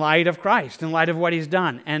giving in light of Christ, in light of what he's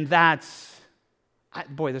done. And that's,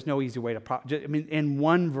 there's no easy way to, in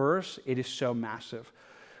one verse, it is so massive.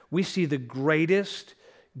 We see the greatest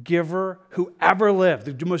giver who ever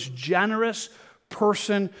lived, the most generous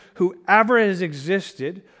person who ever has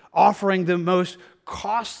existed, offering the most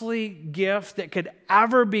costly gift that could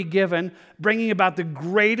ever be given, bringing about the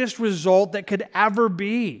greatest result that could ever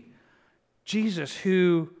be. Jesus,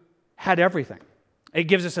 who had everything. It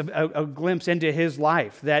gives us a glimpse into his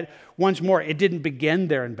life that, once more, it didn't begin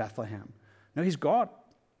there in Bethlehem. No, he's God.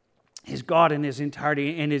 He's God in his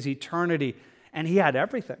entirety, in his eternity, and he had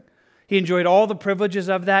everything. He enjoyed all the privileges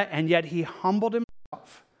of that, and yet he humbled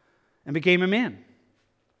himself and became a man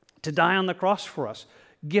to die on the cross for us,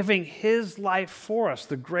 giving his life for us,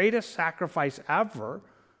 the greatest sacrifice ever,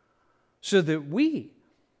 so that we,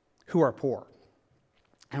 who are poor,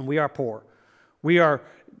 and we are poor, we are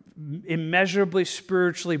immeasurably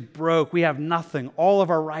spiritually broke, we have nothing, all of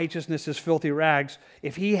our righteousness is filthy rags.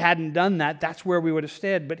 If he hadn't done that, that's where we would have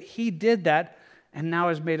stayed, but he did that and now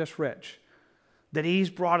has made us rich. That he's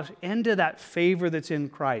brought us into that favor that's in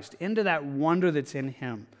Christ, into that wonder that's in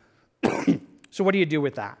him. So what do you do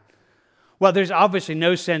with that? Well, there's obviously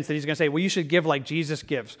no sense that he's going to say, well, you should give like Jesus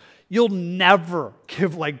gives. You'll never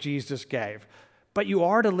give like Jesus gave. But you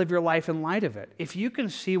are to live your life in light of it. If you can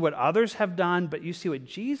see what others have done, but you see what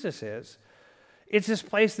Jesus is, it's this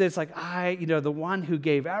place that's like, the one who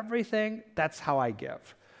gave everything, that's how I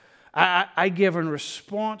give. I give in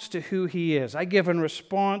response to who he is. I give in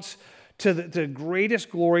response to the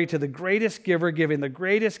greatest glory, to the greatest giver, giving the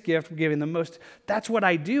greatest gift, giving the most. That's what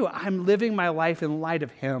I do. I'm living my life in light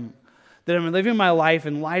of him. That I'm living my life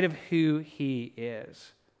in light of who he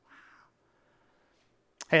is.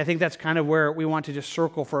 Hey, I think that's kind of where we want to just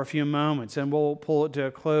circle for a few moments, and we'll pull it to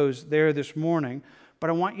a close there this morning.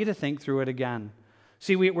 But I want you to think through it again.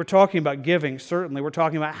 See, we're talking about giving, certainly. We're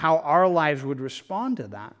talking about how our lives would respond to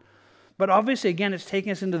that. But obviously, again, it's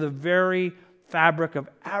taking us into the very fabric of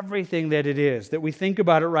everything that it is, that we think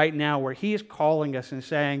about it right now, where he is calling us and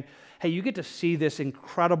saying, hey, you get to see this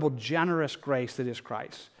incredible, generous grace that is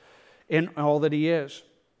Christ in all that he is.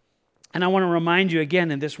 And I want to remind you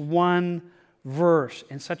again in this one verse,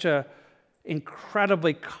 in such a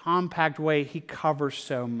incredibly compact way, he covers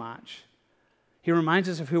so much. He reminds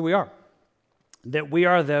us of who we are, that we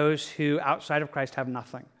are those who outside of Christ have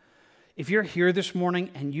nothing. If you're here this morning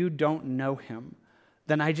and you don't know him,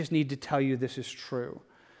 then I just need to tell you this is true.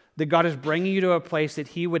 That God is bringing you to a place that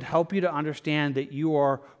he would help you to understand that you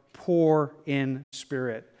are poor in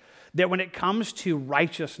spirit. That when it comes to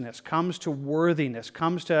righteousness, comes to worthiness,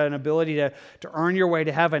 comes to an ability to earn your way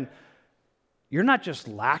to heaven, you're not just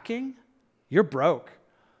lacking, you're broke.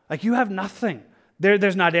 Like you have nothing.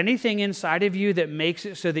 There's not anything inside of you that makes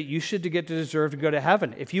it so that you should get to deserve to go to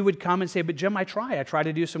heaven. If you would come and say, but Jim, I try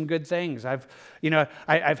to do some good things. I've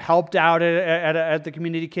helped out at the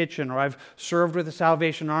community kitchen, or I've served with the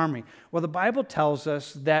Salvation Army. Well, the Bible tells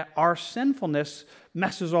us that our sinfulness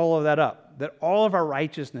messes all of that up, that all of our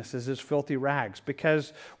righteousness is as filthy rags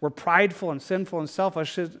because we're prideful and sinful and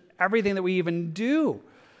selfish. Everything that we even do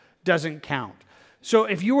doesn't count. So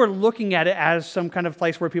if you were looking at it as some kind of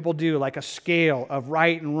place where people do, like a scale of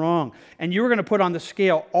right and wrong, and you were going to put on the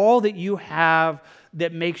scale all that you have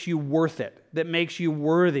that makes you worth it, that makes you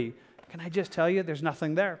worthy, can I just tell you, there's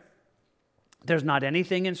nothing there. There's not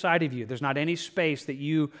anything inside of you. There's not any space that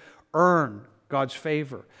you earn God's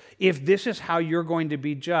favor. If this is how you're going to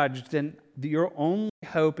be judged, then your only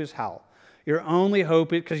hope is hell. Your only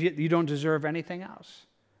hope is because you don't deserve anything else.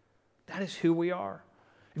 That is who we are.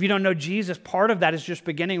 If you don't know Jesus, part of that is just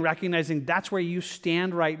beginning recognizing that's where you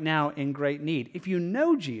stand right now in great need. If you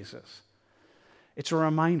know Jesus, it's a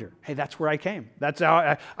reminder, hey, that's where I came. That's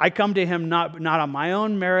how I come to him not on my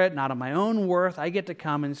own merit, not on my own worth. I get to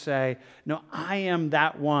come and say, no, I am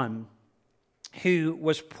that one who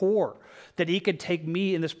was poor, that he could take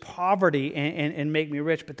me in this poverty and make me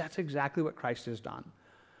rich. But that's exactly what Christ has done.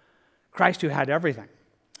 Christ, who had everything,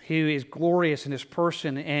 who is glorious in his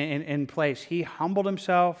person and in place. He humbled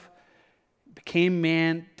himself, became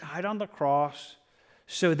man, died on the cross,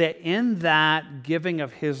 so that in that giving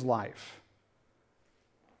of his life,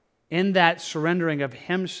 in that surrendering of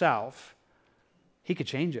himself, he could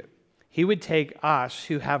change it. He would take us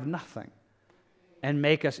who have nothing and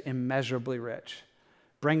make us immeasurably rich.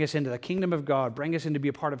 Bring us into the kingdom of God, bring us in to be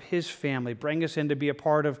a part of his family, bring us in to be a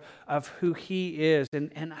part of who he is.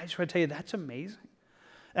 And I just want to tell you, that's amazing.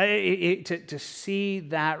 To see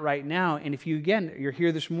that right now, and if you're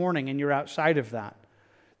here this morning and you're outside of that,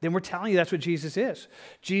 then we're telling you that's what Jesus is.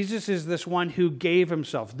 Jesus is this one who gave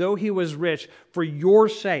himself, though he was rich, for your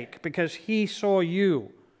sake, because he saw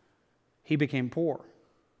you, he became poor.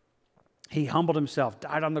 He humbled himself,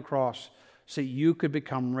 died on the cross, so you could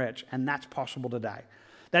become rich, and that's possible today.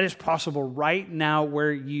 That is possible right now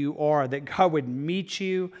where you are, that God would meet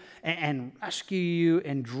you and rescue you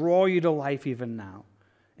and draw you to life even now.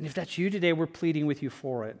 And if that's you today, we're pleading with you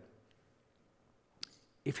for it.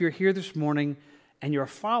 If you're here this morning and you're a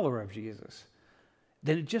follower of Jesus,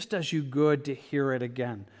 then it just does you good to hear it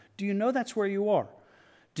again. Do you know that's where you are?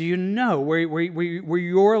 Do you know where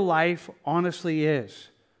your life honestly is?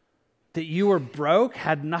 That you were broke,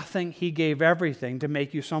 had nothing, he gave everything to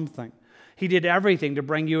make you something. He did everything to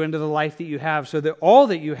bring you into the life that you have, so that all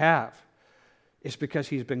that you have is because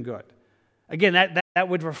he's been good. Again, that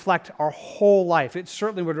would reflect our whole life. It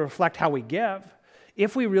certainly would reflect how we give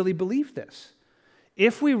if we really believe this.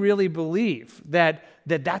 If we really believe that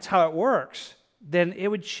that's how it works, then it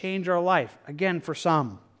would change our life. Again, for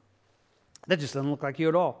some, that just doesn't look like you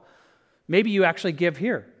at all. Maybe you actually give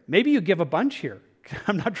here. Maybe you give a bunch here.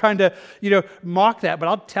 I'm not trying to, mock that, but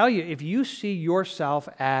I'll tell you, if you see yourself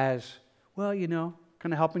as, well,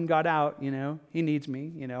 kind of helping God out, he needs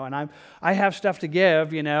me, and I have stuff to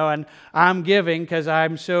give, and I'm giving because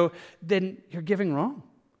then you're giving wrong.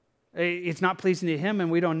 It's not pleasing to him, and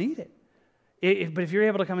we don't need it. But if you're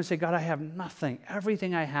able to come and say, God, I have nothing.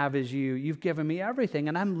 Everything I have is you. You've given me everything,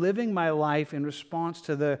 and I'm living my life in response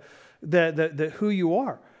to the who you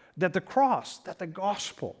are. That the cross, that the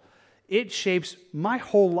gospel, it shapes my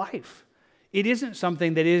whole life. It isn't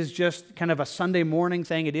something that is just kind of a Sunday morning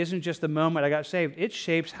thing. It isn't just the moment I got saved. It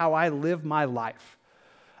shapes how I live my life.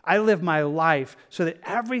 I live my life so that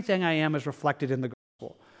everything I am is reflected in the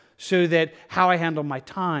gospel. So that how I handle my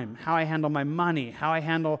time, how I handle my money,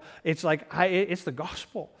 it's the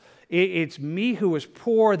gospel. It's me who was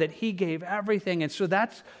poor, that he gave everything. And so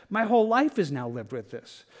that's, my whole life is now lived with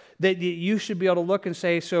this. That you should be able to look and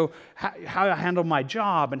say, so how I handle my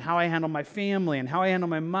job and how I handle my family and how I handle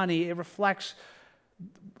my money, it reflects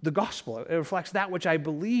the gospel. It reflects that which I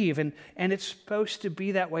believe. And it's supposed to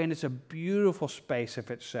be that way, and it's a beautiful space if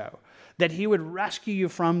it's so. That he would rescue you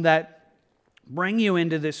from that, bring you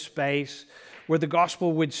into this space where the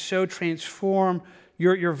gospel would so transform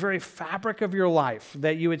your very fabric of your life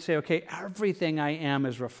that you would say, okay, everything I am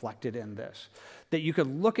is reflected in this. That you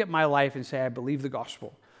could look at my life and say, I believe the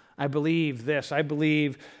gospel. I believe this. I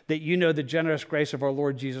believe that you know the generous grace of our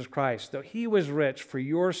Lord Jesus Christ. Though he was rich, for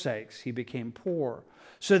your sakes he became poor,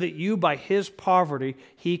 so that you, by his poverty,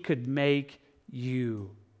 he could make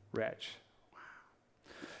you rich. Wow.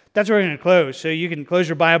 That's where we're going to close. So you can close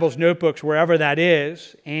your Bibles, notebooks, wherever that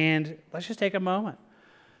is, and let's just take a moment.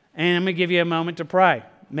 And I'm going to give you a moment to pray.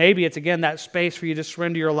 Maybe it's, again, that space for you to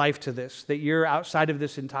surrender your life to this, that you're outside of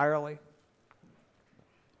this entirely.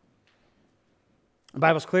 The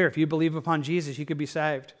Bible's clear. If you believe upon Jesus, you could be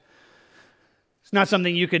saved. It's not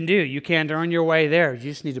something you can do. You can't earn your way there. You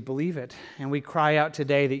just need to believe it. And we cry out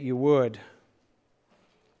today that you would.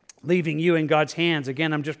 Leaving you in God's hands.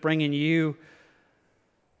 Again, I'm just bringing you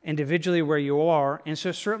individually where you are. And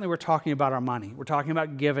so certainly we're talking about our money. We're talking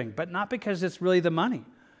about giving, but not because it's really the money.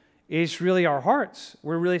 It's really our hearts.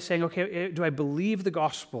 We're really saying, okay, do I believe the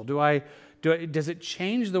gospel? Does it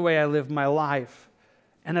change the way I live my life?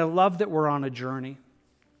 And I love that we're on a journey.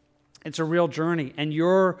 It's a real journey, and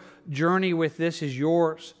your journey with this is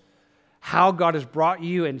yours. How God has brought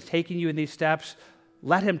you and taken you in these steps,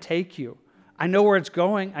 let Him take you. I know where it's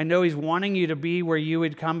going. I know He's wanting you to be where you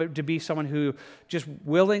would come to be someone who just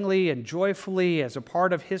willingly and joyfully, as a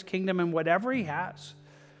part of His kingdom and whatever He has.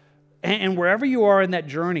 And wherever you are in that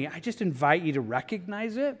journey, I just invite you to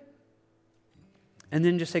recognize it and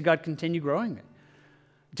then just say, God, continue growing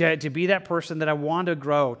it. To be that person that I want to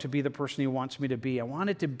grow, to be the person He wants me to be. I want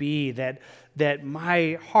it to be that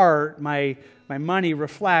my heart, my money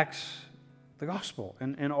reflects the gospel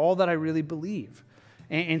and all that I really believe.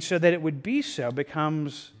 And so that it would be so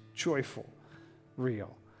becomes joyful,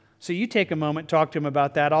 real. So you take a moment, talk to Him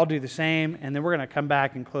about that. I'll do the same, and then we're going to come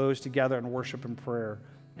back and close together in worship and prayer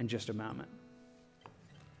in just a moment.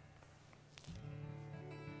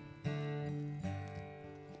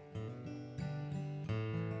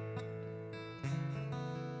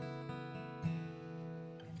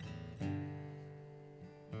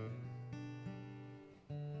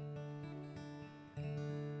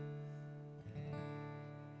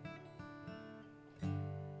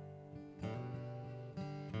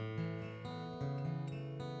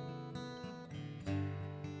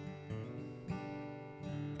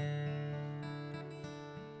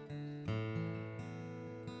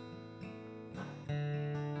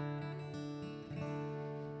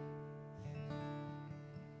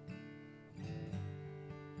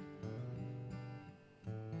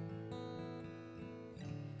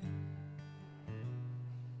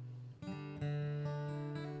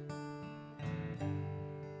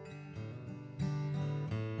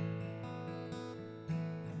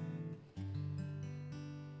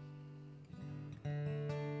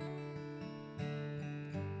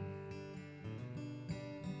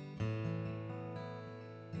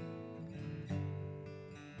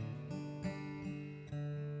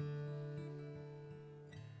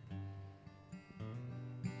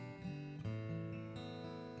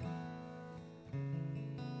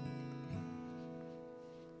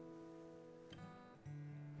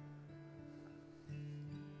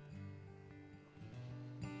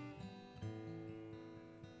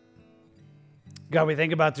 God, we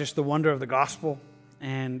think about just the wonder of the gospel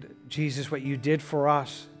and Jesus, what you did for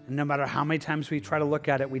us. And no matter how many times we try to look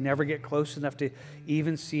at it, we never get close enough to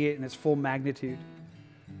even see it in its full magnitude.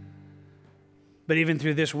 But even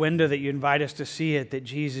through this window that you invite us to see it, that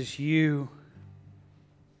Jesus, you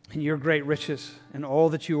and your great riches and all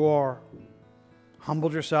that you are,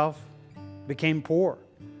 humbled yourself, became poor,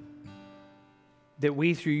 that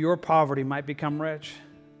we through your poverty might become rich.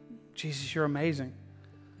 Jesus, you're amazing.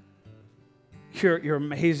 You're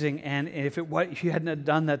amazing, and if you hadn't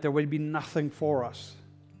done that, there would be nothing for us.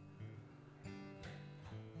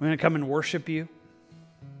 We're going to come and worship you,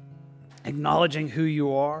 acknowledging who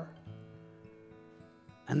you are,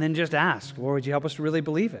 and then just ask, Lord, would you help us to really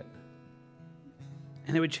believe it?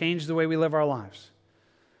 And it would change the way we live our lives,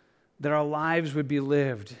 that our lives would be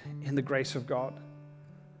lived in the grace of God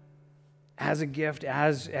as a gift,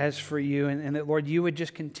 as for you, and that, Lord, you would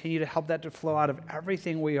just continue to help that to flow out of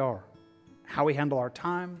everything we are. How we handle our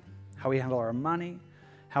time, how we handle our money,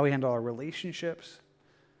 how we handle our relationships.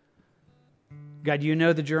 God, you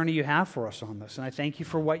know the journey you have for us on this, and I thank you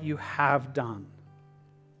for what you have done.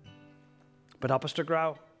 But help us to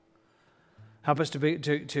grow. Help us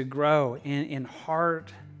to grow in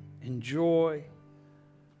heart, in joy,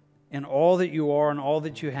 in all that you are and all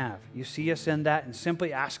that you have. You see us in that, and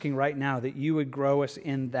simply asking right now that you would grow us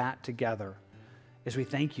in that together as we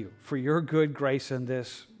thank you for your good grace in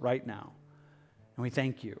this right now. And we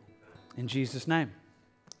thank you. In Jesus' name,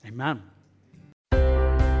 amen.